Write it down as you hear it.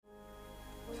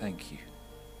Thank you.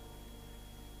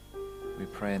 We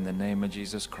pray in the name of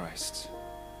Jesus Christ.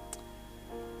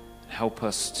 Help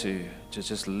us to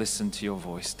just listen to your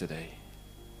voice today.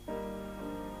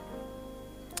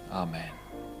 Amen.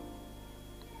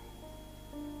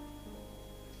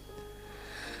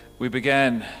 We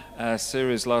began a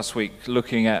series last week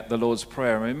looking at the Lord's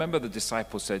Prayer. And remember the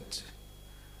disciples said,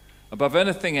 above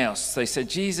anything else, they said,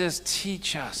 Jesus,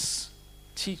 teach us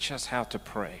how to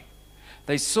pray.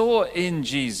 They saw in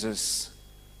Jesus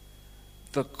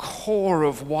the core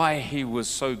of why he was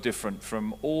so different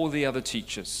from all the other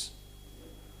teachers.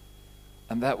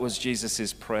 And that was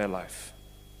Jesus' prayer life.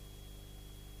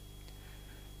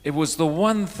 It was the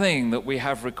one thing that we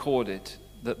have recorded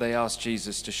that they asked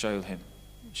Jesus to show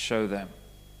them.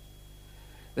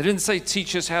 They didn't say,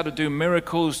 teach us how to do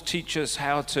miracles, teach us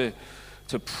how to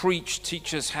preach,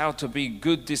 teach us how to be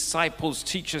good disciples,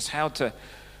 teach us how to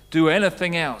do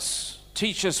anything else.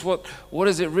 Teach us what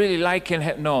is it really like in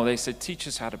heaven. No, they said, teach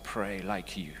us how to pray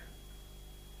like you.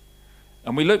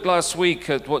 And we looked last week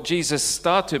at what Jesus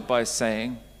started by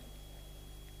saying.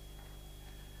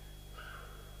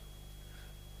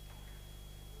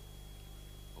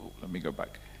 Let me go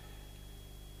back.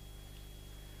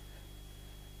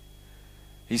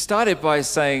 He started by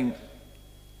saying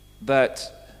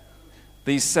that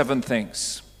these 7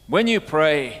 things. When you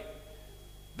pray,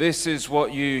 this is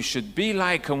what you should be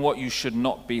like and what you should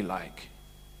not be like.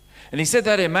 And he said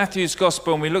that in Matthew's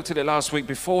Gospel, and we looked at it last week,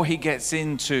 before he gets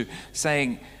into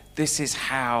saying, this is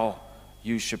how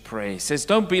you should pray. He says,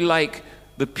 don't be like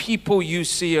the people you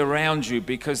see around you,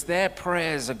 because their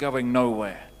prayers are going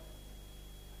nowhere.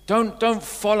 Don't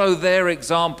follow their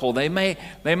example. They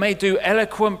may do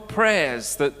eloquent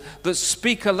prayers that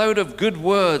speak a load of good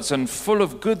words and full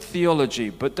of good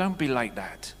theology, but don't be like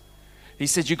that. He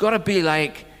said, you've got to be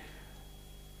like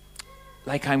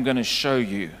I'm going to show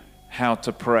you how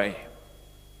to pray.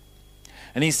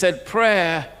 And he said,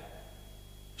 prayer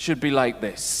should be like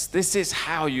this. This is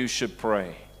how you should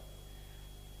pray.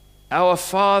 Our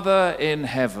Father in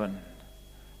heaven,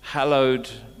 hallowed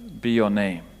be your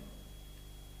name.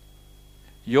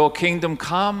 Your kingdom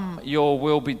come, your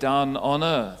will be done on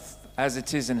earth as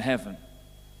it is in heaven.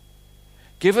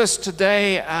 Give us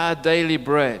today our daily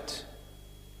bread.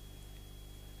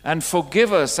 And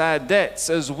forgive us our debts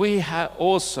as we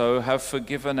also have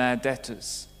forgiven our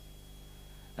debtors.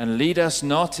 And lead us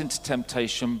not into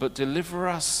temptation, but deliver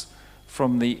us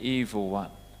from the evil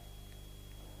one.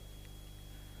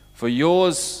 For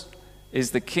yours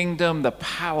is the kingdom, the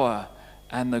power,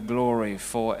 and the glory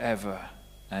forever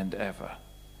and ever.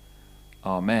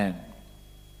 Amen.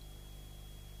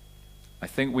 I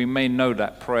think we may know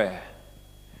that prayer.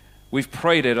 We've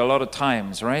prayed it a lot of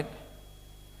times, right?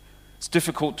 It's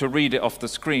difficult to read it off the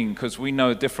screen because we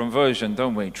know a different version,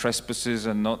 don't we? Trespasses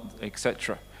and not,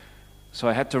 etc. So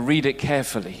I had to read it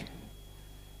carefully,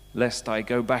 lest I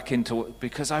go back into it,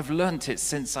 because I've learnt it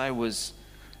since I was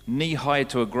knee-high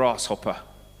to a grasshopper.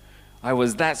 I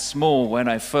was that small when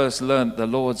I first learnt the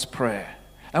Lord's Prayer.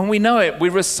 And we know it, we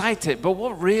recite it, but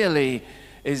what really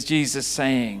is Jesus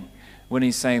saying when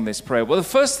he's saying this prayer? Well, the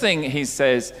first thing he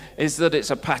says is that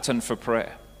it's a pattern for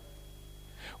prayer.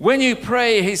 When you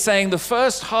pray, he's saying the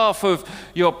first half of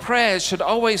your prayers should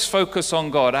always focus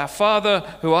on God. Our Father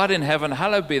who art in heaven,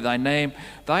 hallowed be thy name.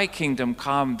 Thy kingdom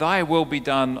come, thy will be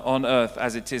done on earth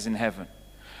as it is in heaven.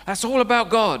 That's all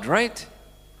about God, right?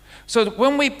 So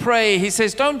when we pray, he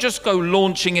says, don't just go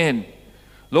launching in.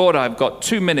 Lord, I've got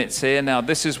 2 minutes here. Now,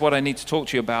 this is what I need to talk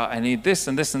to you about. I need this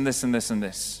and this and this and this and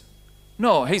this.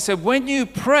 No, he said, when you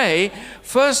pray,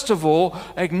 first of all,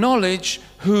 acknowledge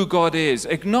who God is.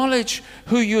 Acknowledge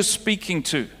who you're speaking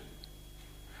to.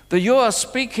 That you are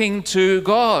speaking to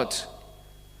God.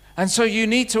 And so you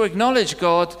need to acknowledge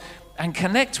God and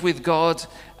connect with God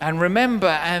and remember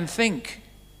and think.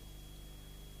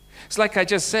 It's like I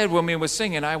just said when we were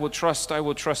singing, I will trust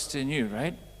in you,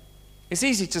 right? It's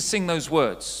easy to sing those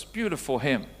words, beautiful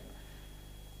hymn.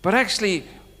 But actually,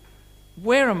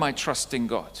 where am I trusting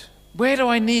God? Where do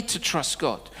I need to trust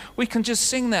God? We can just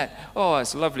sing that. Oh,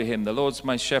 it's a lovely hymn, The Lord's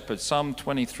My Shepherd, Psalm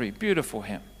 23, beautiful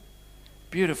hymn.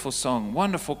 Beautiful song,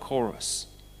 wonderful chorus.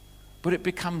 But it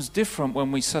becomes different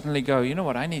when we suddenly go, you know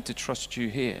what, I need to trust you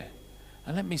here.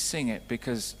 And let me sing it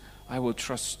because I will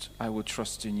trust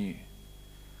in you.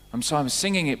 So I'm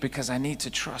singing it because I need to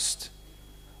trust.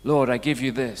 Lord, I give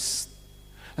you this.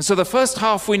 And so the first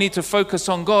half we need to focus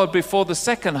on God before the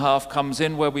second half comes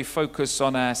in, where we focus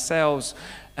on ourselves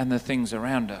and the things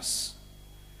around us.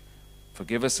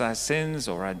 Forgive us our sins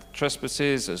or our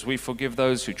trespasses as we forgive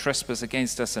those who trespass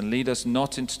against us, and lead us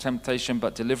not into temptation,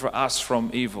 but deliver us from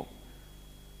evil.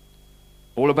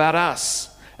 All about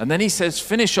us. And then he says,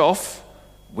 finish off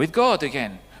with God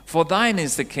again. For thine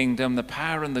is the kingdom, the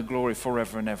power and the glory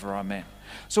forever and ever. Amen.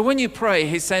 So when you pray,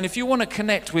 he's saying if you want to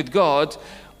connect with God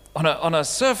on a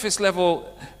surface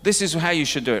level, this is how you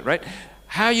should do it, right?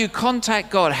 How you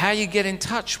contact God, how you get in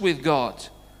touch with God.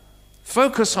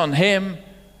 Focus on him,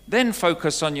 then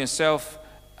focus on yourself,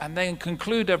 and then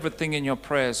conclude everything in your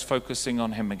prayers focusing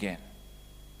on him again.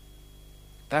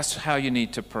 That's how you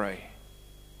need to pray.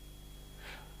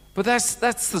 But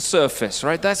that's the surface,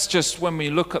 right? That's just when we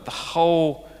look at the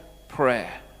whole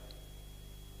prayer.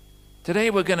 Today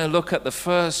we're going to look at the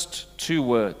first two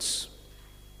words.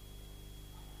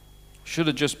 Should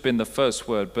have just been the first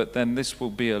word, but then this will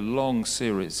be a long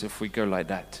series if we go like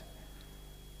that.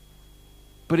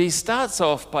 But he starts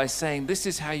off by saying, this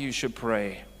is how you should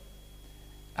pray,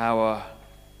 our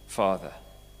Father.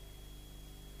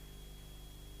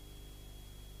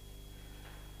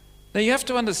 Now you have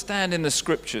to understand in the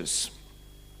scriptures,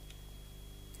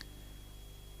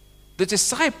 the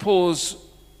disciples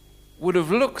would have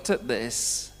looked at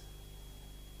this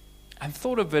and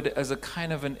thought of it as a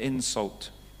kind of an insult.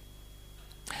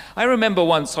 I remember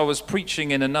once I was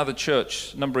preaching in another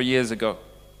church a number of years ago.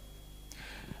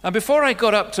 And before I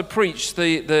got up to preach,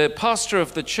 the pastor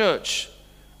of the church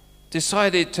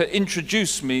decided to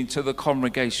introduce me to the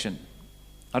congregation.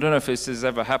 I don't know if this has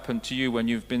ever happened to you when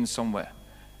you've been somewhere.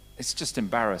 It's just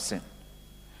embarrassing.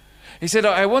 He said,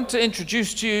 I want to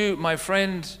introduce to you my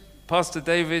friend, Pastor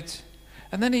David.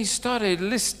 And then he started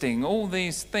listing all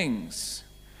these things.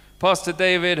 Pastor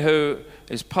David, who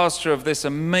is pastor of this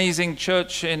amazing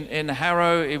church in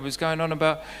Harrow, he was going on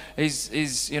about,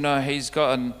 he's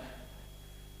got an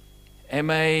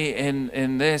MA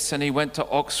in this, and he went to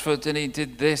Oxford and he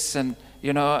did this, and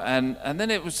then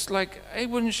it was like, he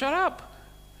wouldn't shut up.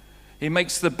 He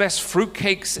makes the best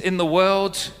fruitcakes in the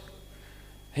world.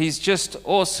 He's just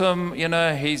awesome,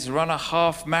 he's run a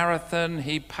half marathon,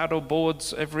 he paddle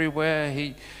boards everywhere,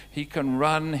 he can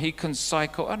run, he can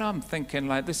cycle. And I'm thinking,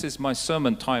 like, this is my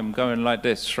sermon time going like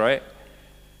this, right?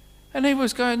 And he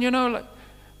was going,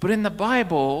 but in the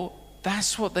Bible,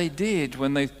 that's what they did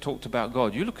when they talked about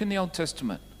God. You look in the Old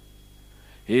Testament.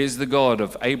 He is the God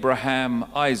of Abraham,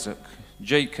 Isaac,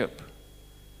 Jacob,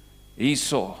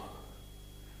 Esau.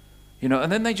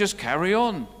 And then they just carry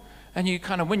on. And you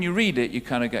kind of, when you read it, you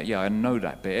kind of go, yeah, I know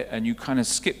that bit. And you kind of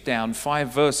skip down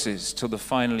 5 verses till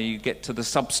finally you get to the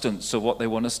substance of what they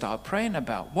want to start praying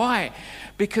about. Why?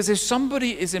 Because if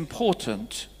somebody is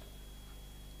important,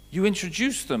 you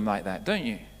introduce them like that, don't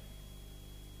you?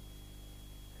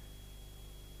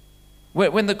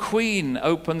 When the Queen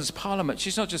opens Parliament,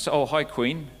 she's not just, oh, hi,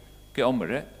 Queen, get on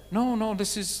with it. No,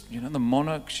 this is, the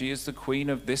monarch. She is the queen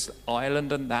of this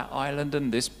island and that island and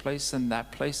this place and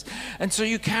that place. And so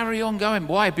you carry on going.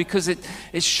 Why? Because it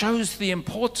shows the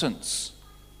importance.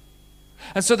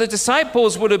 And so the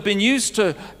disciples would have been used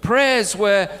to prayers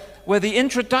where the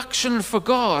introduction for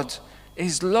God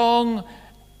is long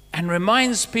and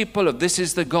reminds people of this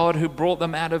is the God who brought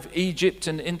them out of Egypt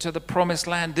and into the promised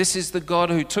land. This is the God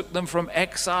who took them from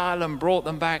exile and brought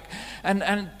them back.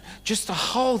 And just the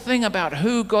whole thing about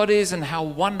who God is and how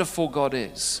wonderful God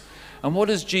is. And what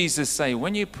does Jesus say?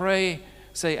 When you pray,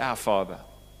 say, our Father.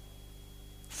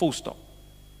 Full stop.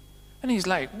 And he's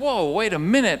like, whoa, wait a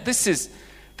minute. This is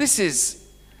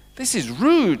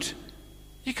rude.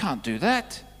 You can't do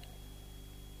that.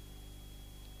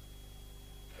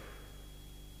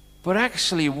 But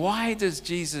actually, why does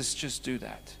Jesus just do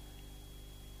that?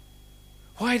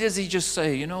 Why does he just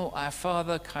say, our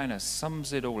Father kind of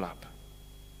sums it all up?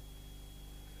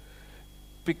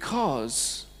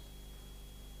 Because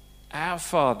our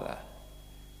Father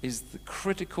is the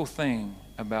critical thing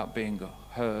about being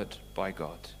heard by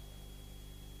God.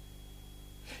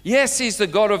 Yes, he's the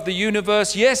God of the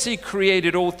universe. Yes, he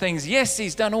created all things. Yes,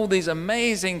 he's done all these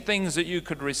amazing things that you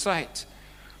could recite.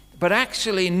 But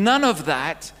actually, none of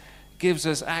that gives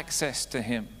us access to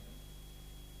him.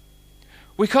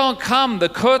 We can't come. The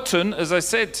curtain, as I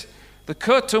said, the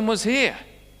curtain was here.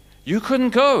 You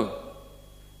couldn't go.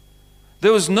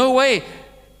 There was no way.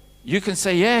 You can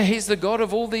say, yeah, he's the God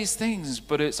of all these things,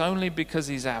 but it's only because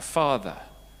he's our Father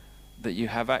that you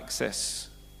have access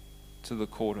to the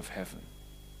court of heaven,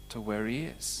 to where he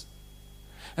is.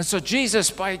 And so Jesus,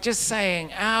 by just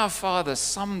saying our Father,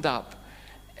 summed up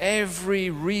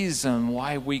every reason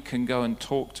why we can go and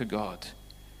talk to God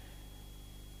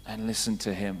and listen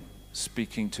to him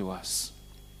speaking to us.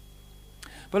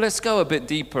 But let's go a bit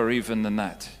deeper even than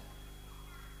that.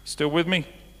 Still with me?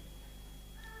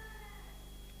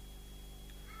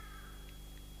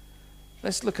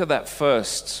 Let's look at that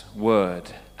first word,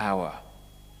 our.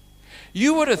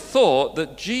 You would have thought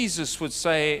that Jesus would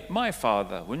say, my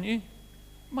Father, wouldn't you?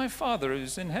 My Father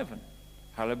who's in heaven,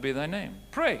 hallowed be thy name.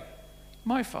 Pray,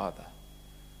 my Father.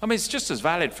 I mean, it's just as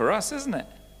valid for us, isn't it?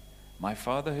 My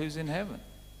Father who's in heaven.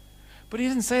 But he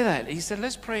didn't say that. He said,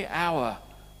 let's pray our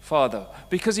Father,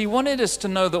 because he wanted us to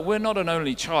know that we're not an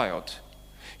only child.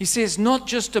 He says, it's not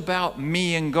just about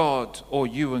me and God or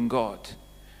you and God.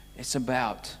 It's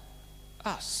about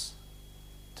us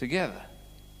together.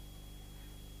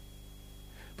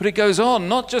 But it goes on,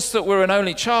 not just that we're an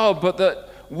only child, but that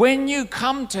when you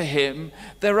come to him,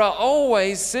 there are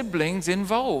always siblings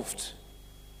involved.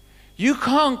 You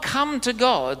can't come to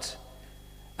God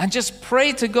and just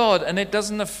pray to God and it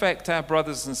doesn't affect our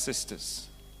brothers and sisters.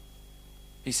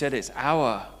 He said it's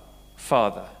our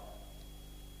Father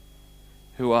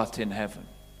who art in heaven.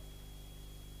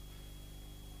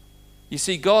 You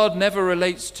see, God never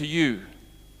relates to you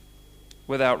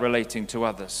without relating to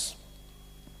others.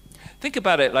 Think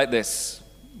about it like this.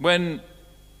 When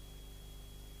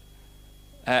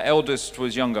our eldest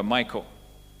was younger, Michael,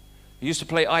 he used to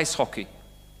play ice hockey.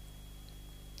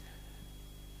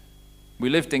 We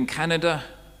lived in Canada.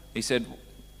 He said,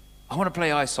 I want to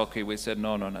play ice hockey. We said,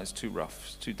 no, it's too rough.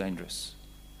 It's too dangerous.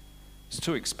 It's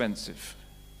too expensive.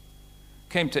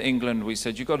 Came to England. We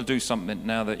said, you've got to do something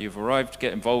now that you've arrived,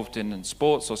 get involved in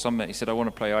sports or something. He said, I want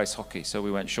to play ice hockey. So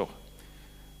we went, sure.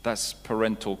 That's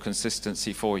parental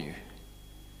consistency for you.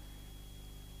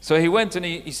 So he went and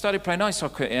he started playing ice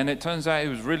hockey, and it turns out he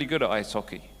was really good at ice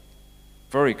hockey.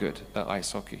 Very good at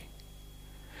ice hockey.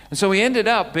 And so he ended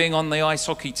up being on the ice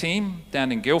hockey team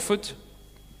down in Guildford,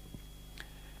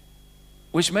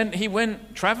 which meant he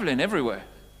went traveling everywhere.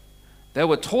 There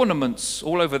were tournaments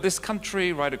all over this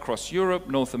country, right across Europe,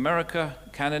 North America,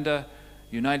 Canada,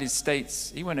 United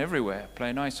States. He went everywhere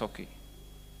playing ice hockey.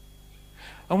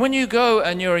 And when you go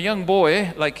and you're a young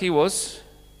boy, like he was,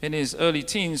 in his early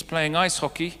teens playing ice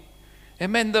hockey, it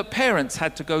meant that parents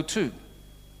had to go too.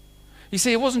 You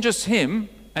see, it wasn't just him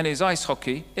and his ice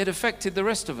hockey, it affected the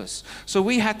rest of us. So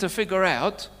we had to figure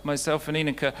out, myself and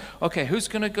Inika, okay, who's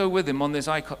going to go with him on this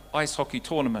ice hockey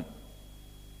tournament?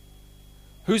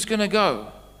 Who's going to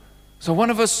go? So one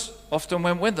of us often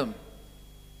went with them.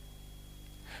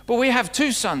 But we have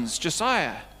two sons,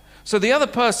 Josiah. So the other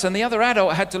person, the other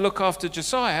adult, had to look after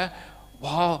Josiah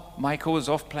while Michael was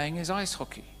off playing his ice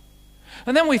hockey.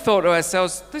 And then we thought to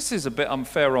ourselves, this is a bit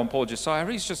unfair on poor Josiah.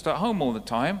 He's just at home all the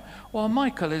time. While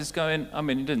Michael is going,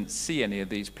 he didn't see any of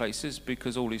these places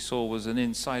because all he saw was an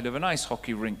inside of an ice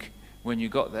hockey rink. When you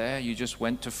got there, you just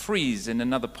went to freeze in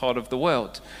another part of the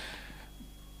world.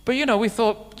 But, we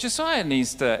thought Josiah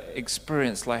needs to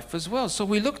experience life as well. So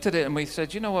we looked at it and we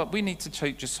said, you know what, we need to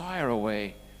take Josiah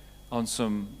away on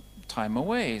some time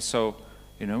away. So,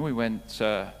 we went,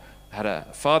 had a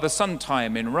father-son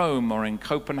time in Rome or in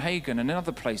Copenhagen and in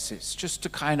other places, just to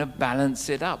kind of balance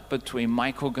it up between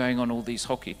Michael going on all these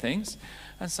hockey things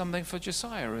and something for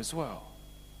Josiah as well.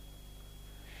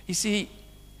 You see,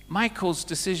 Michael's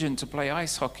decision to play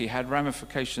ice hockey had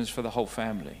ramifications for the whole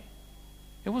family.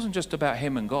 It wasn't just about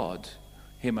him and God,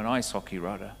 him and ice hockey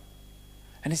rather.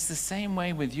 And it's the same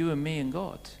way with you and me and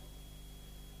God.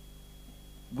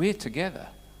 We're together.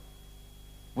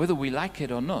 Whether we like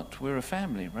it or not, we're a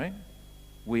family, right?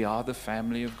 We are the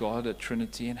family of God at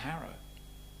Trinity in Harrow.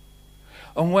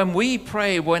 And when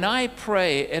I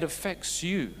pray, it affects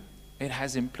you. It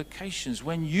has implications.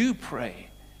 When you pray,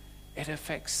 it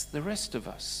affects the rest of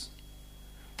us.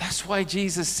 That's why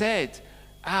Jesus said,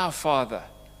 Our Father,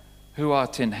 who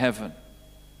art in heaven,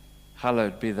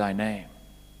 hallowed be thy name.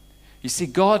 You see,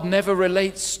 God never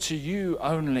relates to you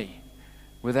only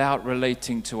without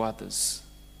relating to others.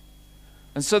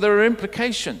 And so there are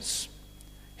implications.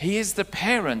 He is the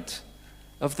parent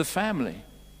of the family,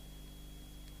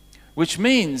 which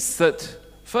means that,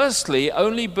 firstly,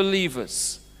 only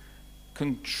believers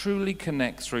can truly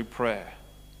connect through prayer.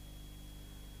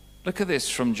 Look at this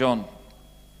from John.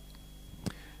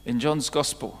 In John's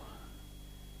Gospel,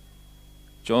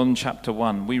 John chapter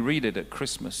 1, we read it at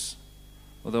Christmas,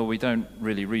 although we don't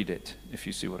really read it, if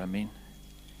you see what I mean.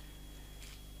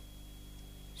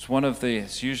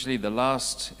 It's usually the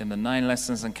last in the 9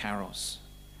 lessons and carols.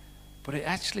 But it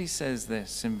actually says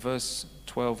this in verse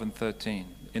 12 and 13.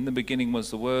 In the beginning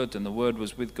was the Word, and the Word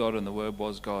was with God, and the Word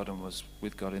was God, and was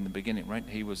with God in the beginning, right?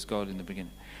 He was God in the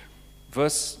beginning.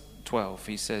 Verse 12,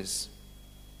 he says,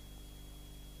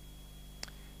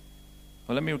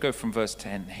 well, let me go from verse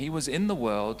 10. He was in the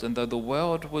world, and though the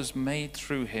world was made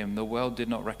through him, the world did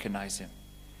not recognize him.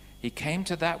 He came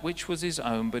to that which was his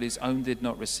own, but his own did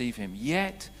not receive him.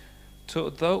 Yet, to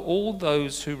all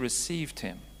those who received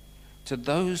him, to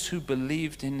those who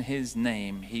believed in his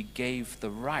name, he gave the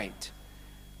right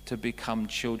to become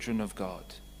children of God.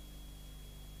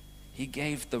 He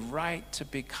gave the right to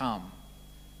become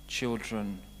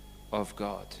children of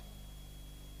God.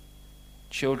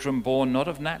 Children born not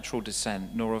of natural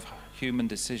descent, nor of human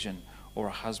decision or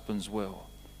a husband's will,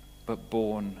 but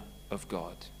born of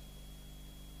God.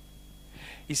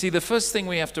 You see, the first thing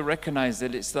we have to recognize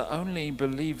that it's the only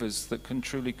believers that can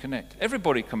truly connect.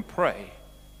 Everybody can pray,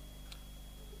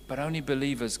 but only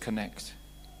believers connect.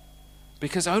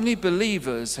 Because only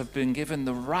believers have been given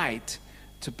the right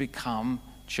to become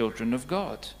children of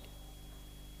God.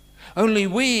 Only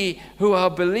we who are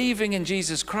believing in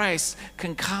Jesus Christ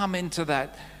can come into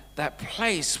that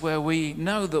place where we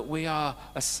know that we are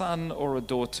a son or a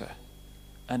daughter,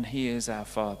 and He is our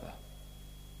Father.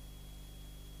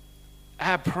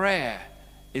 Our prayer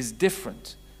is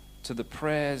different to the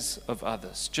prayers of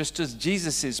others, just as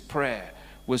Jesus' prayer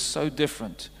was so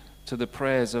different to the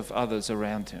prayers of others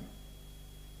around Him.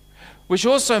 Which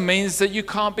also means that you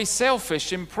can't be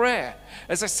selfish in prayer.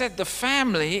 As I said, the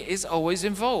family is always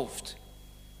involved.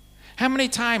 How many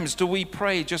times do we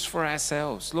pray just for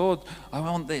ourselves? Lord, I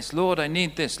want this. Lord, I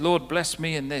need this. Lord, bless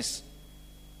me in this.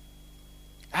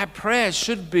 Our prayer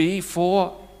should be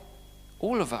for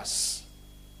all of us.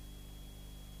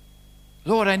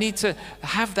 Lord, I need to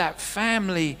have that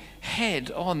family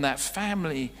head on, that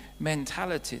family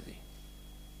mentality.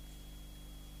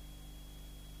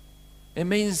 It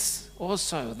means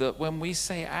also that when we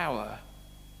say our,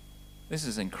 this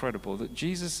is incredible, that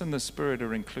Jesus and the Spirit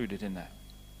are included in that.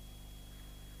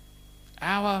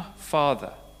 Our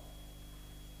Father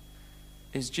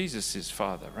is Jesus'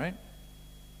 Father, right?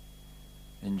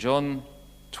 In John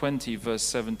 20, verse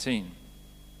 17,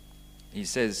 He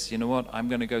says, you know what? I'm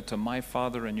going to go to my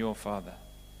Father and your Father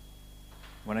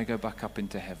when I go back up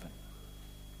into heaven.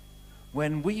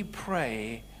 When we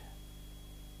pray,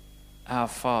 our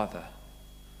Father,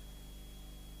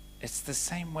 it's the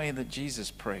same way that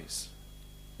Jesus prays.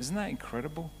 Isn't that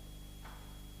incredible?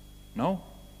 No?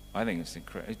 I think it's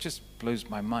incredible. It just blows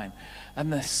my mind.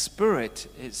 And the Spirit,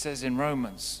 it says in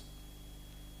Romans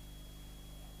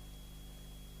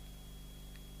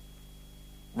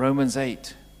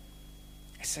 8,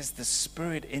 it says the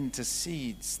Spirit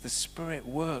intercedes. The Spirit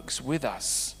works with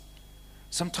us.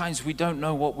 Sometimes we don't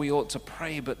know what we ought to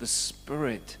pray, but the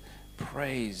Spirit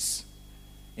prays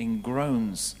in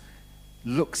groans,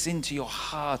 looks into your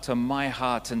heart and my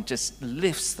heart and just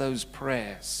lifts those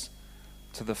prayers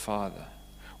to the Father.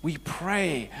 We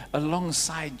pray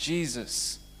alongside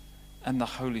Jesus and the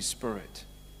Holy Spirit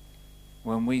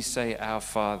when we say, Our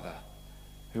Father,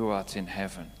 who art in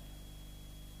heaven.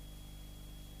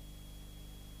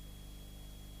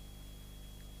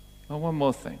 Oh, one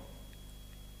more thing.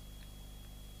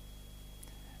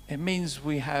 It means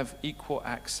we have equal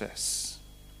access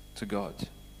to God.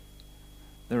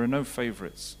 There are no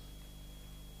favorites.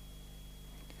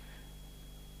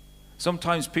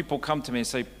 Sometimes people come to me and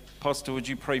say, Pastor, would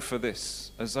you pray for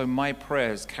this? As though my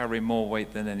prayers carry more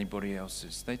weight than anybody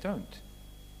else's. They don't.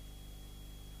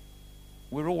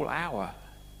 We're all our,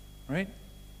 right?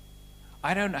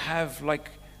 I don't have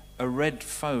like a red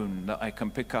phone that I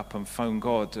can pick up and phone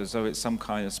God as though it's some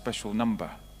kind of special number,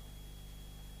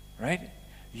 right?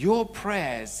 Your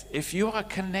prayers, if you are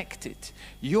connected,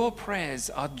 your prayers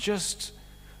are just,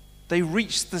 they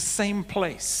reach the same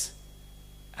place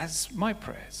as my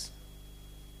prayers.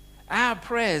 Our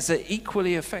prayers are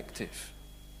equally effective.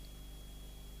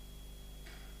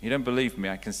 You don't believe me?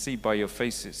 I can see by your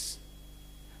faces.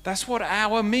 That's what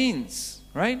our means,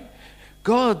 right?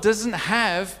 God doesn't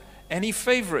have any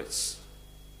favorites.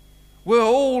 We're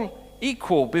all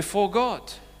equal before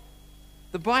God.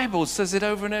 The Bible says it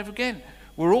over and over again.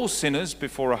 We're all sinners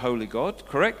before a holy God,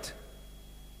 correct?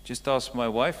 Just ask my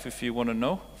wife if you want to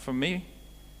know from me,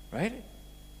 right?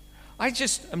 I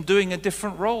just am doing a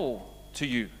different role to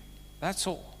you. That's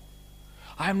all.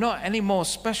 I'm not any more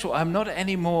special. I'm not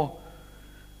any more,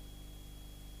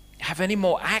 have any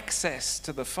more access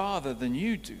to the Father than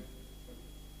you do.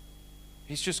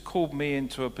 He's just called me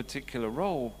into a particular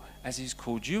role as He's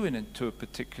called you into a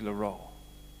particular role.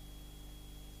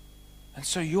 And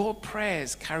so your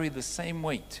prayers carry the same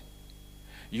weight.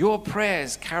 Your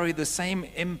prayers carry the same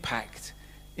impact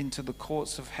into the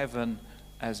courts of heaven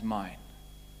as mine.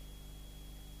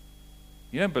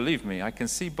 You don't believe me? I can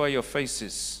see by your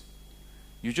faces.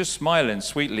 You're just smiling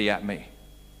sweetly at me.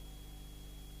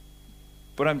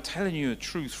 But I'm telling you a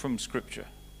truth from Scripture.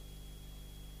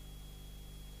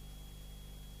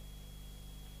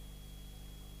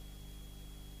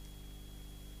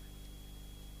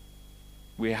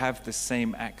 We have the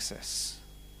same access.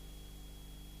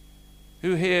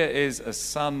 Who here is a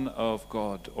son of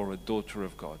God or a daughter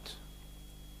of God?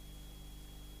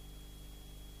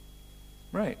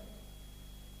 Right.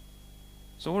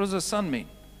 So what does a son mean?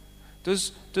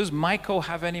 Does Michael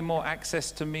have any more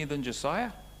access to me than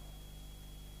Josiah?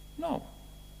 No.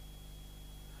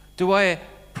 Do I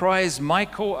prize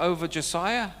Michael over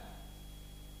Josiah?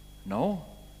 No.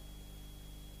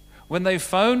 When they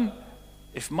phone,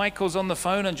 if Michael's on the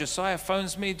phone and Josiah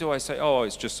phones me, do I say, oh,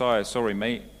 it's Josiah, sorry,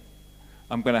 mate.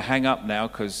 I'm going to hang up now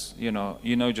because, you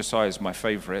know Josiah's my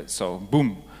favorite, so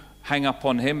boom, hang up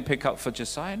on him, pick up for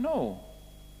Josiah? No.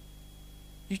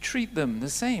 You treat them the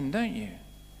same, don't you?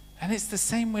 And it's the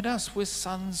same with us. We're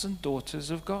sons and daughters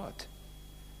of God.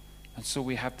 And so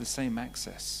we have the same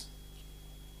access,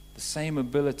 the same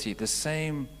ability, the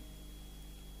same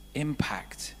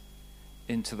impact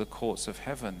into the courts of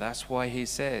heaven. That's why he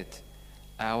said,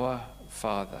 our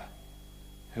Father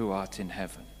who art in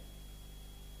heaven.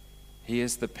 He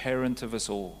is the parent of us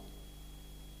all.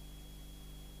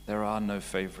 There are no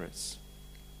favorites.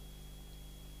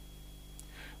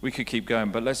 We could keep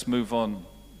going, but let's move on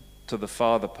to the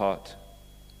Father part.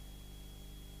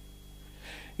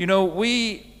 You know,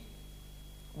 we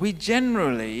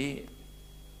generally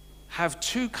have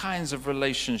two kinds of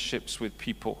relationships with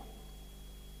people.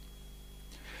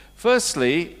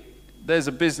 Firstly, there's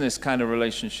a business kind of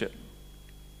relationship.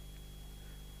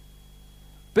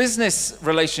 Business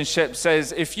relationship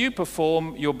says if you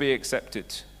perform, you'll be accepted.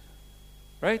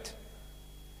 Right?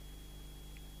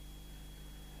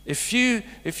 If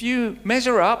you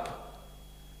measure up,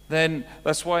 then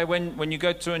that's why when you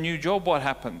go to a new job, what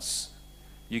happens?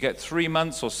 You get 3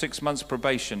 months or 6 months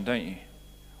probation, don't you?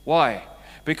 Why?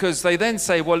 Because they then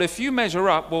say, well, if you measure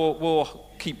up, we'll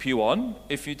keep you on.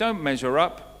 If you don't measure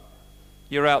up,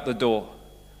 you're out the door.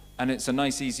 And it's a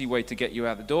nice, easy way to get you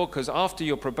out the door, because after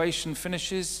your probation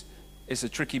finishes, it's a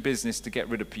tricky business to get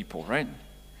rid of people, right?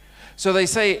 So they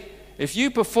say, if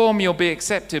you perform, you'll be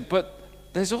accepted. But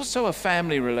there's also a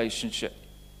family relationship.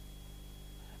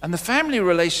 And the family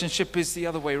relationship is the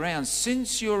other way around.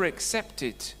 Since you're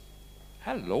accepted,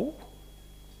 hello?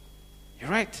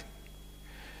 You're right.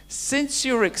 Since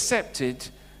you're accepted,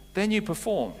 then you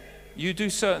perform. You do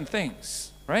certain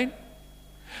things, right?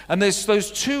 And there's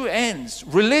those two ends.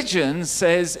 Religion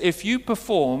says if you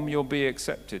perform, you'll be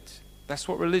accepted. That's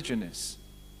what religion is.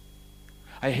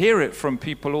 I hear it from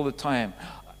people all the time.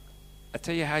 I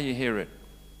tell you how you hear it.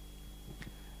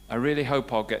 I really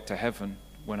hope I'll get to heaven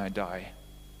when I die.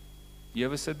 You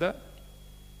ever said that?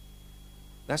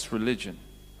 That's religion.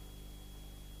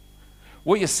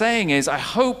 What you're saying is, I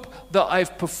hope that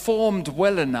I've performed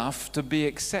well enough to be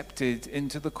accepted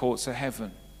into the courts of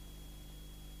heaven.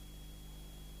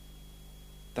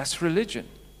 That's religion.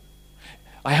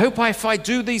 I hope if I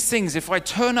do these things, if I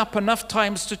turn up enough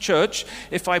times to church,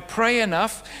 if I pray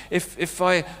enough, if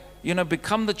I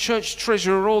become the church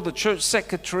treasurer or the church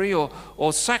secretary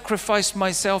or sacrifice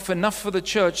myself enough for the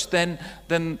church, then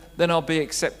I'll be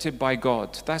accepted by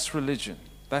God. That's religion.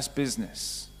 That's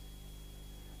business.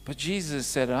 But Jesus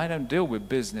said, I don't deal with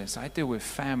business. I deal with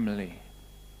family.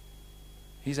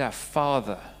 He's our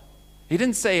Father. He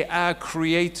didn't say our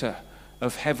creator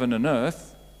of heaven and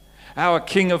earth, our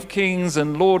King of kings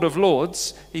and Lord of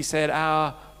lords. He said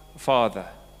our Father.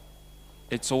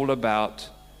 It's all about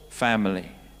family.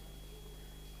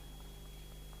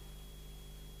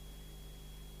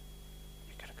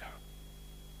 You gotta go.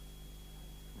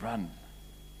 Run.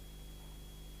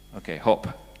 Okay,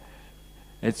 hop.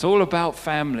 It's all about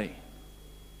family.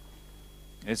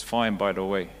 It's fine, by the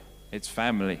way. It's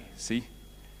family, see?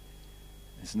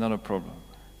 It's not a problem.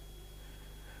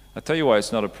 I'll tell you why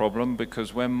it's not a problem,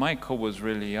 because when Michael was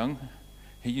really young,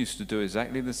 he used to do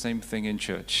exactly the same thing in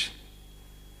church.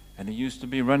 And he used to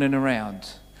be running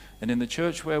around. And in the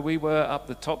church where we were up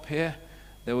the top here,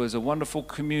 there was a wonderful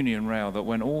communion rail that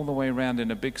went all the way around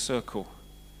in a big circle.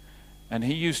 And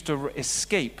he used to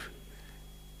escape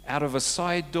out of a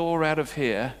side door out of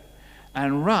here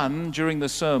and run during the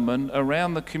sermon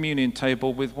around the communion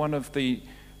table with one of the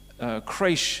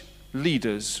creche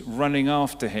leaders running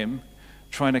after him,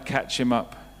 trying to catch him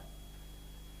up.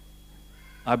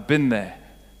 I've been there.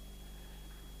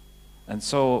 And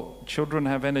so children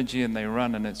have energy and they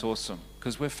run, and it's awesome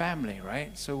because we're family,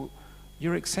 right? So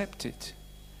you're accepted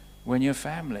when you're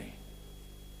family.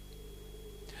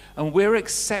 And we're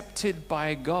accepted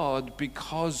by God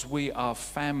because we are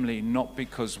family, not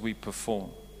because we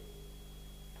perform.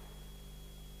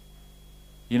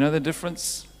 You know the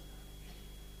difference?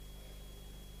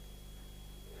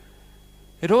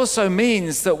 It also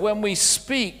means that when we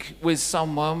speak with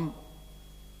someone,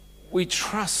 we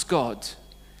trust God,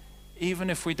 even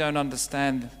if we don't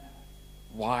understand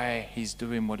why he's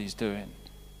doing what he's doing.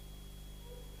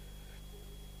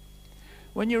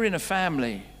 When you're in a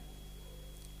family,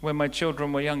 when my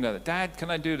children were younger. Dad,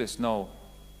 can I do this? No.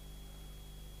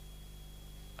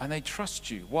 And they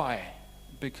trust you. Why?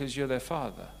 Because you're their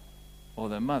father or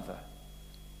their mother.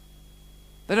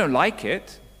 They don't like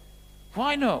it.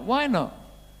 Why not? Why not?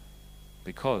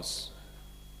 Because.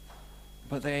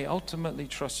 But they ultimately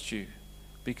trust you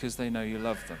because they know you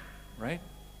love them, right?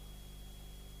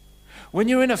 When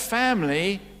you're in a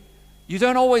family, you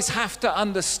don't always have to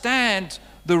understand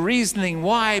the reasoning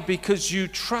why, because you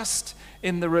trust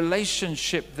in the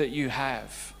relationship that you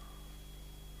have.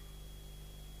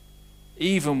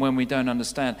 Even when we don't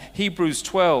understand. Hebrews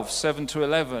 12, 7 to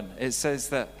 11, it says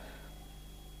that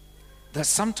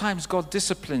sometimes God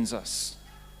disciplines us.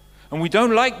 And we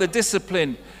don't like the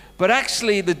discipline, but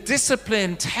actually the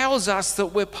discipline tells us that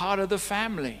we're part of the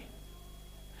family.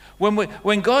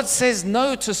 When God says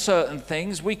no to certain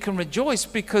things, we can rejoice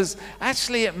because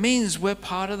actually it means we're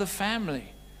part of the family.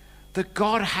 That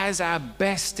God has our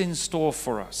best in store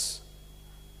for us.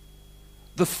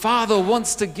 The Father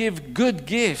wants to give good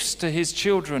gifts to his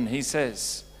children, he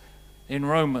says in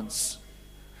Romans.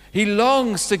 He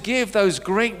longs to give those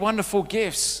great, wonderful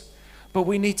gifts, but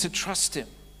we need to trust him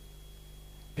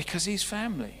because he's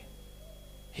family.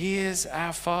 He is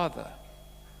our Father.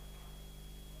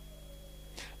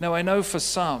 Now, I know for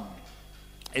some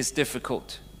it's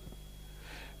difficult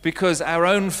because our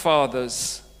own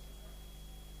fathers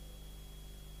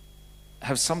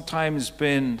have sometimes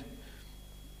been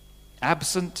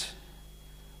absent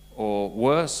or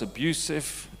worse,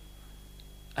 abusive.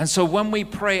 And so when we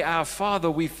pray our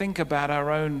Father, we think about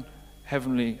our own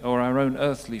heavenly or our own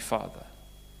earthly Father.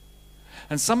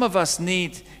 And some of us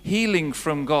need healing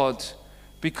from God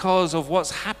because of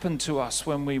what's happened to us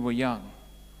when we were young.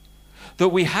 That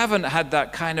we haven't had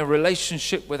that kind of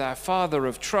relationship with our Father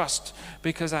of trust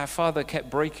because our Father kept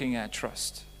breaking our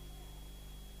trust.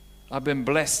 I've been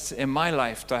blessed in my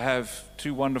life to have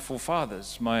two wonderful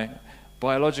fathers, my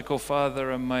biological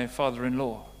father and my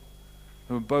father-in-law,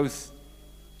 who have both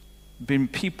been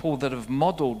people that have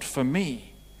modeled for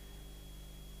me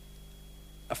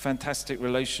a fantastic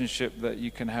relationship that you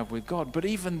can have with God. But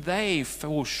even they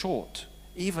fall short.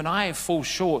 Even I fall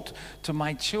short to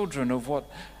my children of what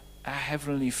our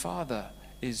Heavenly Father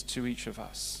is to each of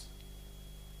us.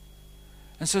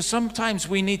 And so sometimes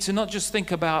we need to not just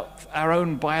think about our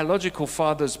own biological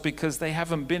fathers because they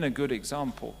haven't been a good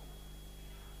example.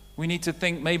 We need to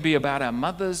think maybe about our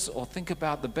mothers or think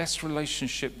about the best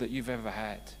relationship that you've ever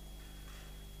had.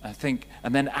 And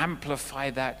then amplify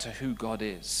that to who God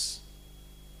is.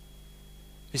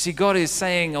 You see, God is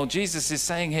saying, or Jesus is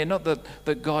saying here, not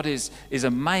that God is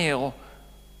a male,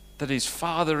 that is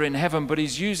Father in heaven, but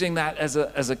he's using that as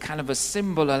a kind of a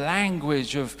symbol, a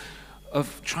language of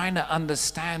trying to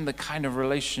understand the kind of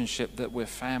relationship that we're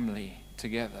family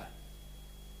together.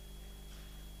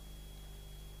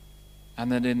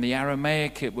 And then in the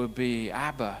Aramaic it would be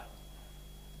Abba,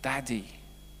 Daddy.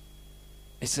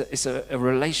 It's a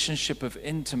relationship of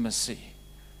intimacy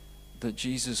that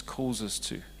Jesus calls us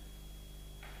to.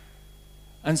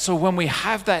 And so when we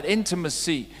have that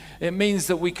intimacy, it means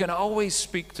that we can always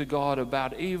speak to God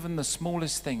about even the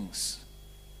smallest things,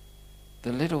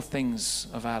 the little things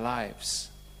of our lives.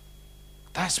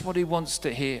 That's what he wants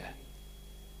to hear.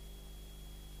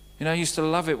 You know, I used to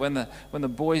love it when the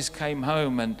boys came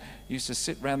home and used to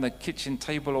sit around the kitchen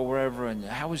table or wherever and,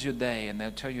 how was your day? And they'll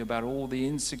tell you about all the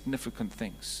insignificant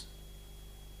things.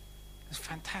 It's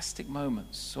fantastic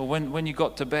moments. Or when you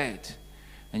got to bed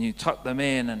and you tucked them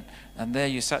in and there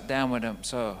you sat down with them.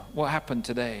 So what happened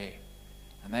today?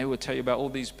 And they would tell you about all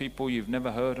these people you've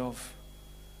never heard of.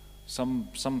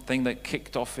 Something that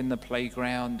kicked off in the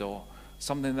playground or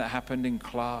something that happened in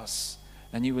class.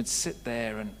 And you would sit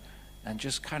there and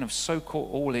just kind of soak it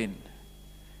all in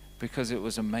because it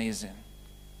was amazing.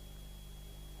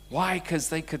 Why? Because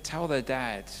they could tell their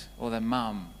dad or their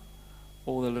mum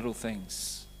all the little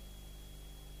things.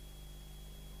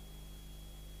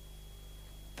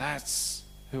 That's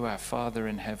who our Father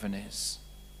in heaven is.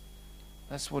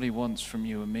 That's what he wants from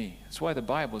you and me. That's why the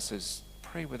Bible says,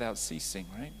 pray without ceasing,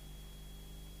 right?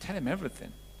 Tell him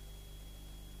everything.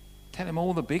 Tell him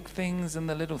all the big things and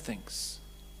the little things.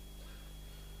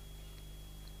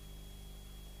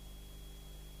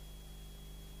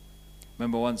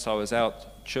 Remember once I was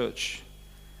out church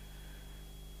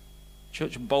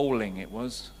bowling it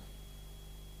was,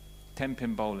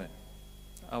 10-pin bowling.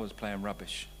 I was playing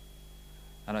rubbish.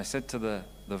 And I said to the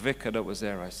vicar that was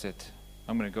there, I said,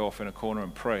 I'm going to go off in a corner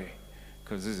and pray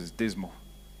because this is dismal.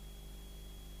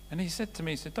 And he said to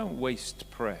me, he said, don't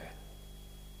waste prayer.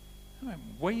 I went,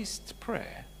 waste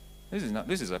prayer?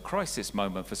 This is a crisis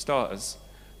moment for starters.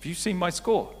 Have you seen my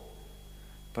score?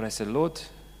 But I said, Lord,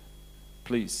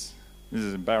 please, this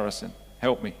is embarrassing.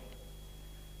 Help me.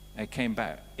 I came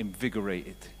back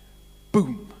invigorated.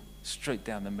 Boom, straight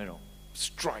down the middle.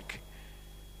 Strike.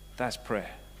 That's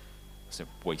prayer. It's a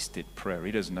wasted prayer.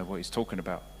 He doesn't know what he's talking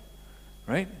about,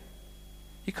 right?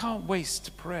 You can't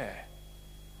waste prayer.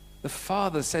 The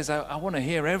Father says, I want to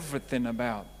hear everything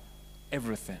about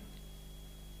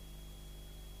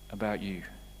you.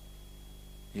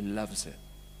 He loves it.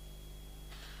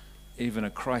 Even a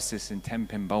crisis in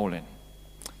 10-pin bowling.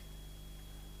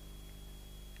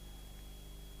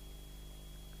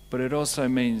 But it also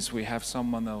means we have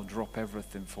someone that will drop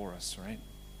everything for us, right?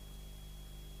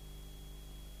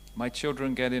 My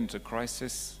children get into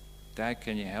crisis. Dad,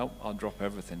 can you help? I'll drop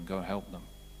everything, go help them.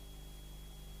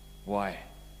 Why?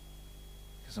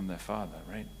 Because I'm their father,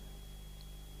 right?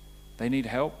 They need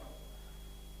help.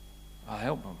 I'll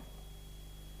help them.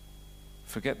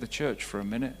 Forget the church for a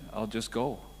minute. I'll just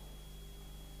go.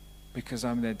 Because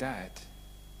I'm their dad.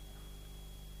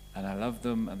 And I love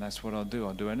them, and that's what I'll do.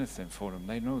 I'll do anything for them.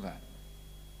 They know that.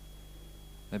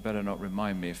 They better not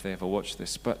remind me if they ever watch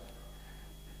this. But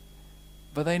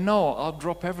they know I'll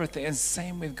drop everything. And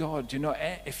same with God. You know,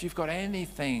 if you've got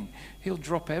anything, He'll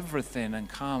drop everything and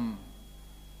come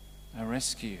and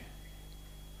rescue.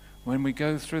 When we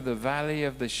go through the valley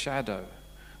of the shadow,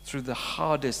 through the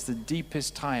hardest, the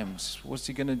deepest times, what's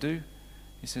He going to do?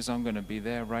 He says, I'm going to be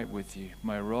there right with you.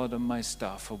 My rod and my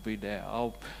staff will be there.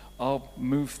 I'll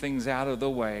move things out of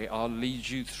the way. I'll lead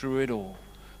you through it all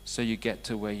so you get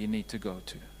to where you need to go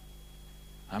to.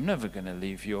 I'm never going to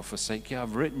leave you or forsake you.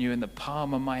 I've written you in the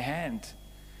palm of my hand.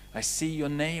 I see your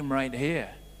name right here.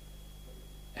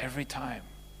 Every time.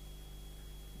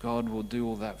 God will do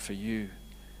all that for you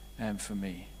and for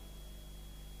me.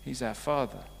 He's our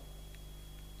Father.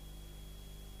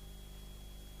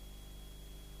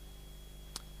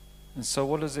 And so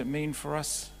what does it mean for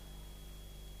us?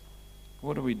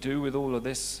 What do we do with all of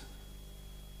this?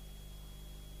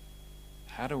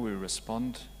 How do we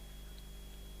respond?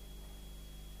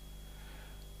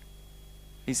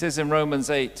 He says in Romans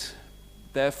 8,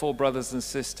 therefore, brothers and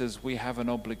sisters, we have an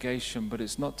obligation, but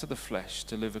it's not to the flesh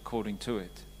to live according to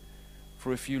it.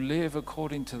 For if you live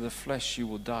according to the flesh, you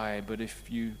will die. But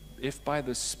if by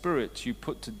the Spirit you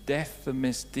put to death the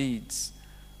misdeeds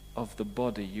of the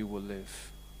body, you will live.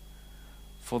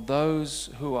 For those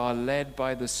who are led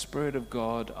by the Spirit of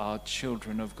God are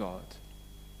children of God.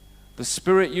 The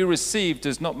Spirit you received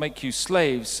does not make you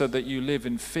slaves so that you live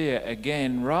in fear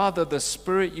again. Rather, the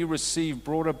Spirit you received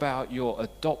brought about your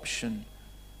adoption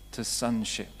to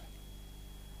sonship.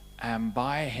 And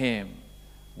by Him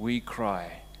we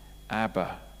cry,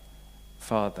 Abba,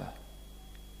 Father.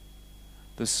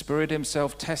 The Spirit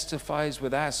Himself testifies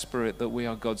with our spirit that we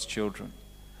are God's children.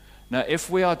 Now, if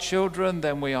we are children,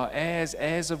 then we are heirs,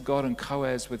 heirs of God and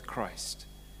co-heirs with Christ,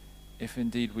 if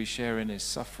indeed we share in His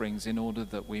sufferings, in order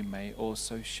that we may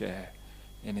also share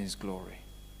in His glory.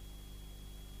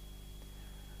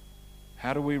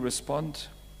 How do we respond?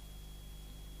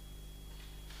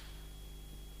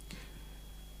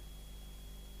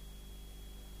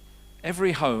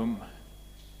 Every home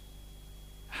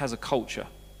has a culture.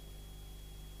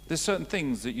 There's certain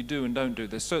things that you do and don't do.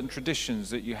 There's certain traditions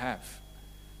that you have.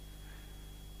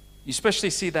 You especially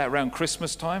see that around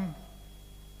Christmas time.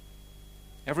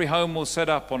 Every home will set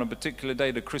up on a particular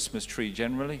day the Christmas tree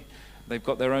generally. They've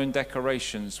got their own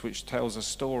decorations which tells a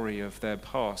story of their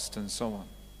past and so on.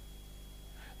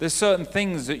 There's certain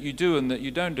things that you do and that you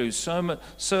don't do.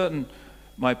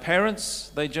 My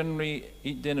parents, they generally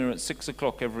eat dinner at 6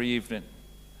 o'clock every evening.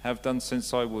 Have done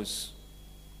since I was,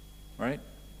 right?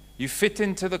 You fit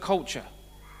into the culture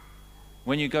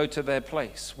when you go to their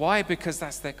place. Why? Because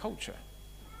that's their culture.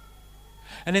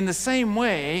 And in the same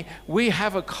way, we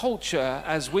have a culture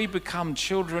as we become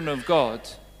children of God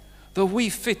that we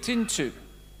fit into.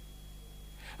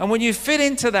 And when you fit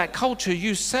into that culture,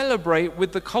 you celebrate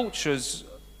with the cultures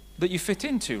that you fit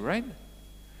into, right?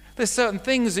 There's certain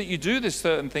things that you do, there's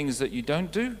certain things that you don't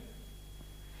do.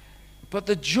 But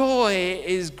the joy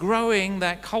is growing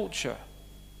that culture.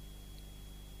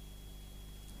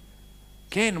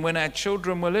 Again, when our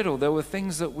children were little, there were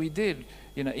things that we did.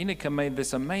 You know, Inika made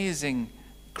this amazing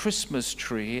Christmas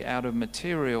tree out of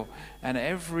material, and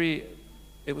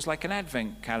it was like an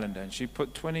advent calendar, and she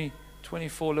put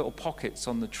 24 little pockets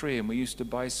on the tree, and we used to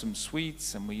buy some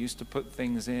sweets and we used to put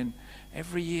things in.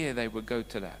 Every year they would go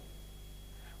to that.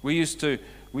 We used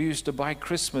to buy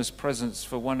Christmas presents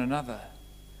for one another,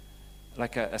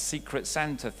 like a secret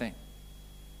Santa thing.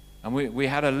 And we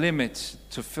had a limit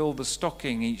to fill the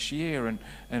stocking each year,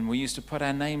 and we used to put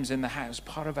our names in the hat as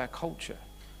part of our culture.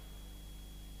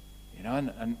 You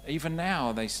know, and even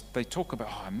now they talk about,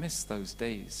 I miss those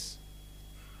days.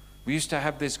 We used to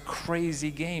have this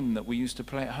crazy game that we used to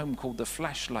play at home called the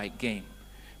flashlight game,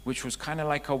 which was kind of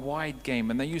like a wide game.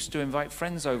 And they used to invite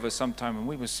friends over sometime, and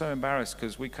we were so embarrassed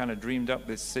because we kind of dreamed up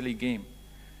this silly game.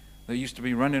 They used to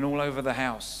be running all over the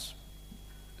house,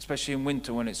 especially in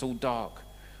winter when it's all dark,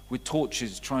 with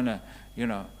torches trying to,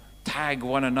 tag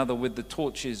one another with the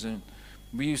torches. And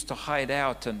we used to hide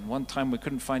out, and one time we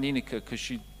couldn't find Inika because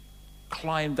she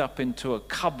climbed up into a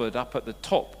cupboard up at the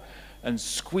top and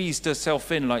squeezed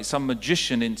herself in like some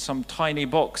magician in some tiny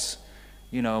box,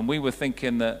 and we were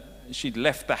thinking that she'd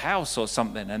left the house or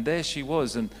something, and there she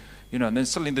was, and and then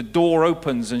suddenly the door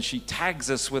opens and she tags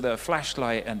us with her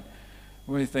flashlight, and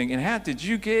we're thinking, how did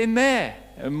you get in there?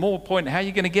 And more point, how are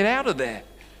you going to get out of there?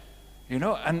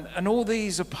 And all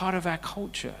these are part of our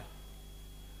culture.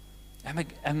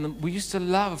 And we used to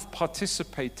love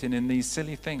participating in these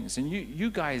silly things. And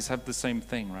you guys have the same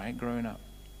thing, right, growing up?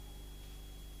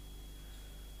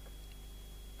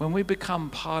 When we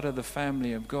become part of the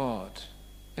family of God,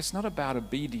 it's not about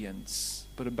obedience,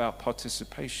 but about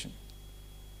participation.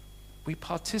 We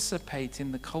participate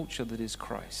in the culture that is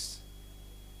Christ,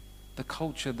 the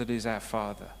culture that is our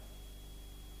Father.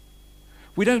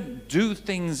 We don't do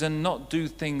things and not do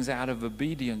things out of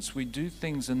obedience. We do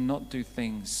things and not do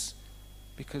things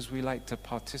because we like to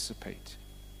participate.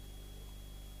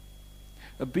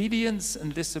 Obedience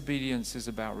and disobedience is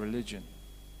about religion.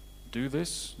 Do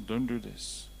this, don't do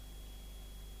this.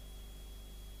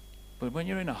 But when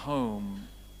you're in a home,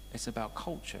 it's about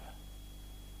culture.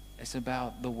 It's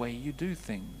about the way you do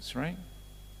things, right?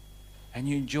 And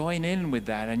you join in with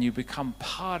that and you become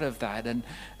part of that. And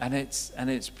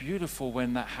it's beautiful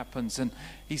when that happens. And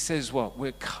he says what?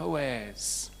 We're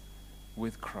co-heirs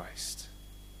with Christ.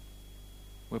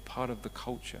 We're part of the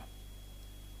culture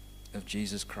of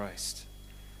Jesus Christ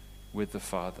with the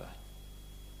Father.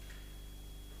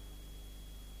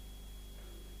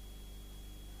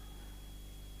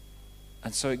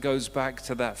 And so it goes back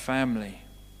to that family.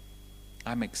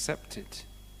 I'm accepted.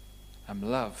 I'm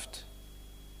loved.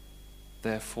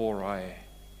 Therefore, I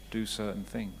do certain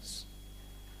things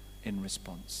in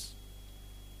response.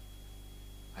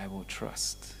 I will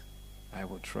trust. I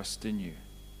will trust in you.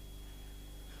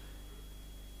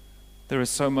 There is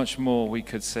so much more we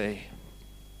could say.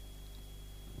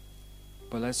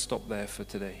 But let's stop there for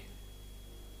today.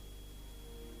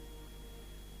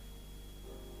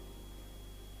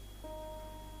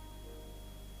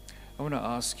 I want to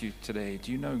ask you today,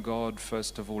 do you know God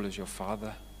first of all as your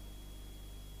Father?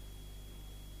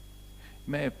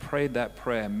 You may have prayed that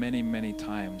prayer many, many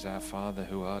times, our Father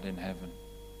who art in heaven.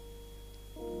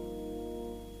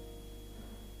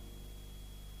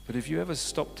 But have you ever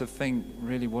stopped to think,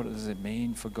 really, what does it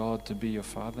mean for God to be your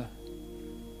Father?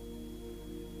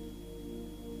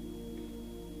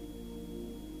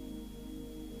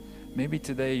 Maybe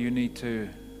today you need to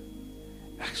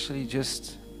actually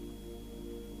just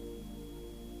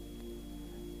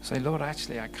say, Lord,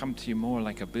 actually I come to you more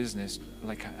like a business,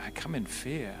 like I come in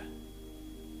fear.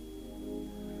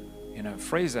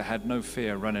 Fraser had no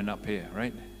fear running up here,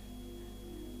 right?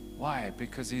 Why?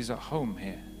 Because he's at home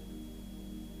here.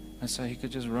 And so he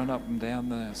could just run up and down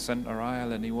the center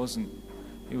aisle, and he was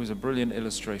a brilliant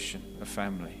illustration of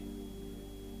family.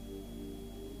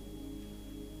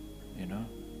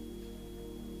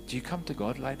 Do you come to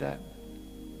God like that?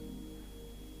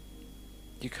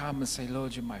 You come and say,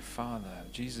 Lord, you're my Father.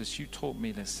 Jesus, you taught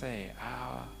me to say,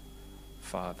 our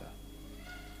Father.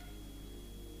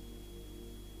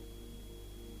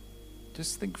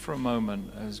 Just think for a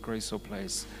moment as Grace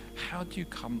plays, how do you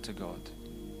come to God?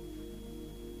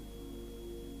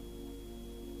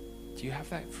 Do you have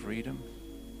that freedom?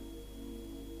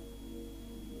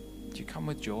 Do you come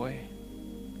with joy?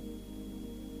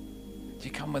 Do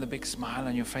you come with a big smile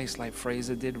on your face like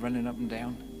Fraser did, running up and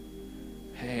down?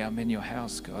 Hey, I'm in your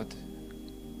house, God.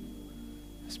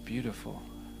 It's beautiful.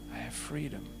 I have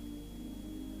freedom.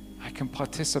 I can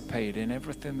participate in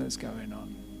everything that's going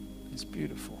on. It's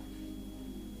beautiful.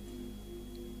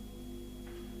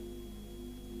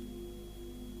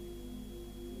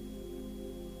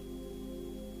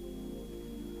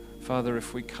 Father,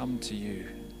 if we come to you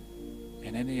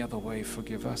in any other way,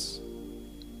 forgive us.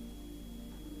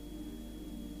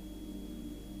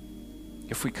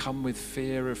 If we come with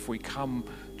fear, if we come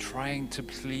trying to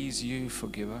please you,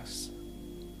 forgive us.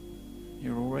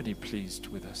 You're already pleased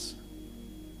with us.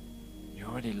 You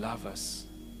already love us.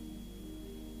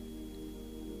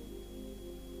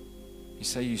 You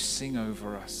say you sing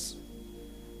over us.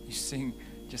 You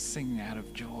just sing out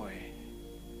of joy.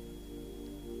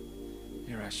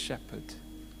 You're our shepherd.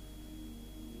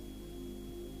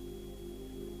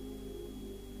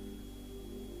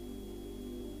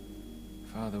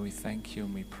 Father, we thank you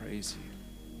and we praise you.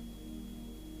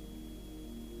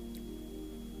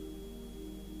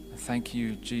 Thank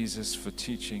you, Jesus, for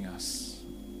teaching us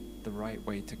the right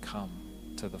way to come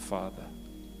to the Father.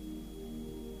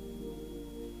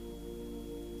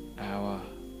 Our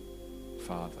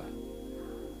Father.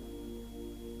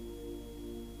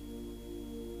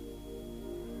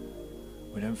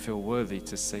 We don't feel worthy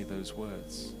to say those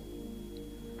words.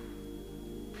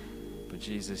 But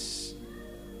Jesus,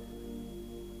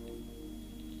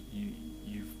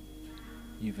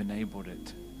 you've enabled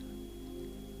it.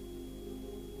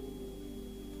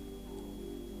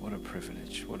 What a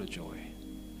privilege, what a joy.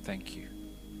 Thank you.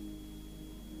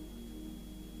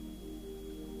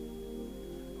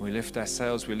 We lift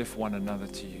ourselves, we lift one another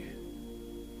to you.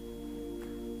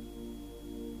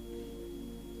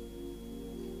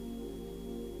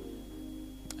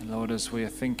 And Lord, as we are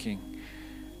thinking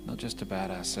not just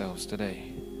about ourselves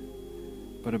today,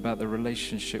 but about the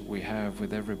relationship we have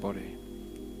with everybody.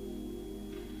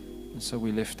 And so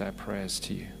we lift our prayers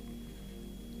to you.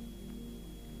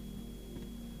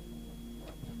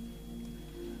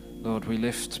 Lord, we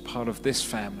lift part of this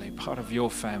family, part of your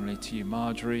family to you.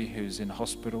 Marjorie, who's in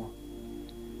hospital.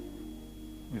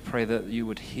 We pray that you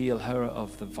would heal her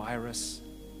of the virus,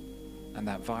 and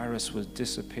that virus would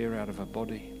disappear out of her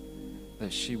body,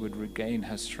 that she would regain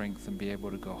her strength and be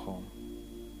able to go home.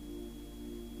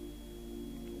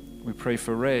 We pray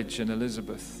for Reg and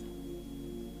Elizabeth.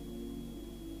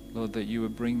 Lord, that you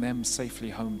would bring them safely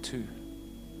home too.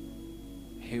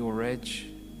 Heal Reg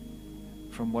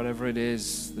from whatever it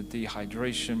is, the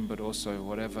dehydration, but also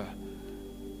whatever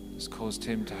has caused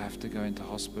him to have to go into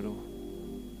hospital.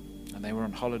 And they were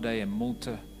on holiday in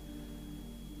Malta,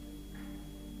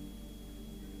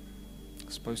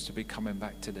 supposed to be coming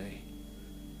back today.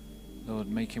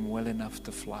 Lord, make him well enough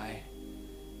to fly,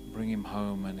 bring him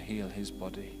home and heal his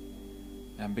body.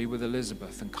 And be with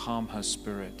Elizabeth and calm her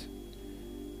spirit.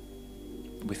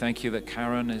 We thank you that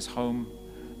Karen is home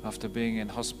after being in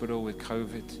hospital with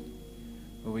COVID.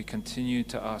 But we continue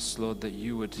to ask, Lord, that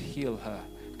you would heal her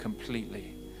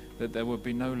completely, that there would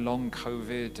be no long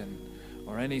COVID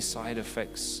or any side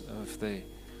effects of the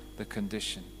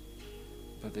condition,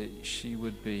 but that she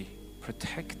would be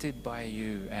protected by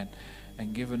you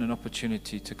and given an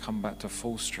opportunity to come back to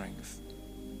full strength.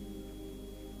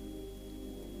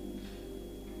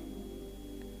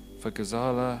 For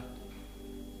Ghazala,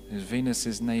 who's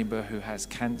Venus's neighbor who has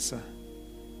cancer,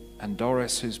 and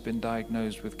Doris, who's been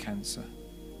diagnosed with cancer.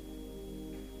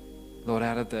 Lord,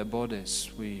 out of their bodies,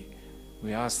 we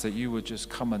ask that you would just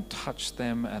come and touch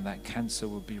them and that cancer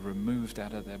would be removed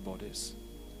out of their bodies.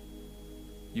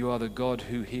 You are the God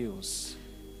who heals.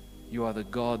 You are the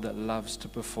God that loves to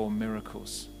perform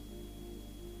miracles.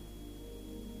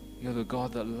 You're the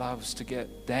God that loves to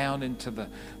get down into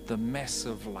the mess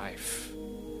of life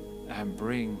and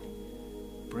bring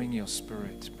your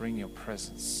spirit, bring your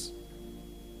presence.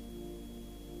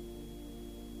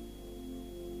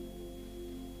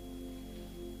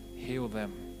 Heal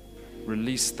them,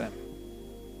 release them,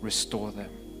 restore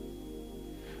them.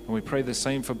 And we pray the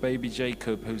same for baby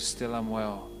Jacob, who's still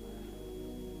unwell,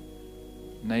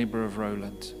 neighbor of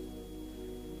Roland.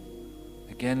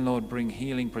 Again, Lord, bring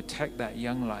healing, protect that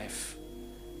young life.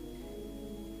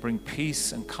 Bring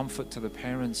peace and comfort to the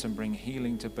parents and bring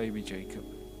healing to baby Jacob.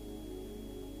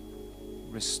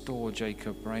 Restore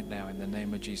Jacob right now in the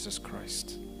name of Jesus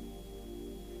Christ.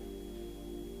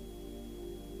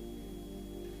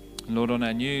 Lord, on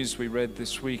our news, we read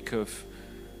this week of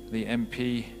the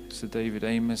MP, Sir David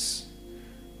Amess.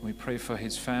 We pray for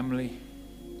his family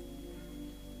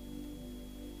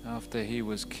after he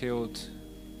was killed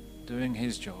doing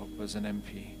his job as an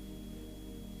MP.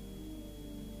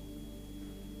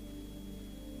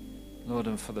 Lord,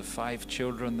 and for the 5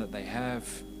 children that they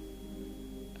have,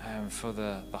 and for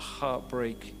the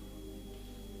heartbreak.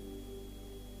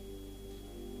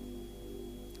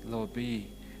 Lord, be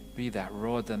that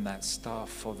rod and that staff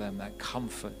for them, that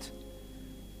comfort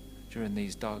during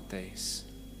these dark days.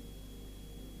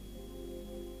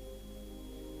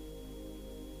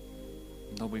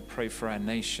 Lord, we pray for our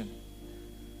nation.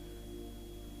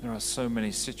 There are so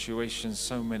many situations,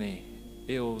 so many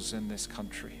ills in this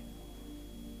country.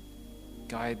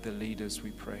 Guide the leaders, we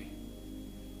pray.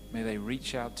 May they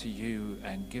reach out to you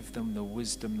and give them the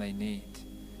wisdom they need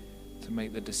to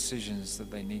make the decisions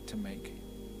that they need to make.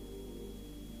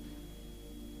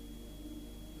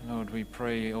 Lord, we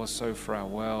pray also for our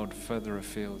world further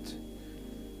afield.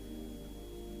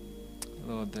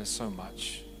 Lord, there's so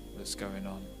much that's going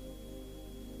on.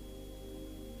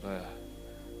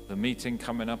 The meeting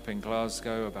coming up in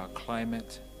Glasgow about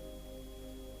climate.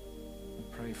 We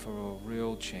pray for a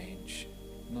real change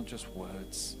not just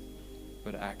words,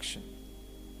 but action.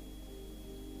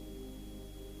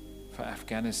 For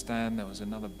Afghanistan, there was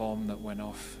another bomb that went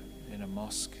off in a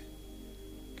mosque,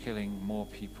 killing more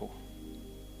people.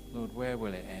 Lord, where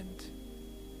will it end?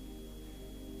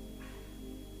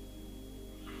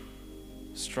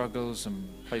 Struggles in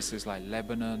places like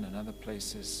Lebanon and other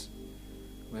places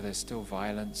where there's still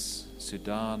violence,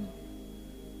 Sudan.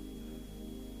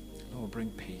 Lord, bring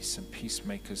peace and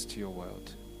peacemakers to your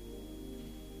world.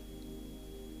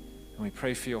 And we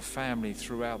pray for your family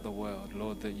throughout the world,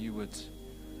 Lord, that you would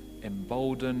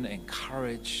embolden,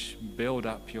 encourage, build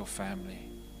up your family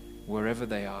wherever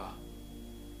they are.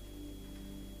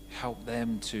 Help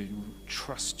them to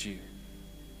trust you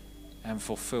and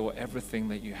fulfill everything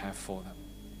that you have for them.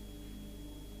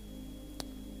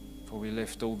 For we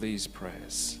lift all these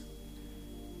prayers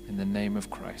in the name of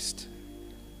Christ.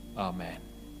 Amen.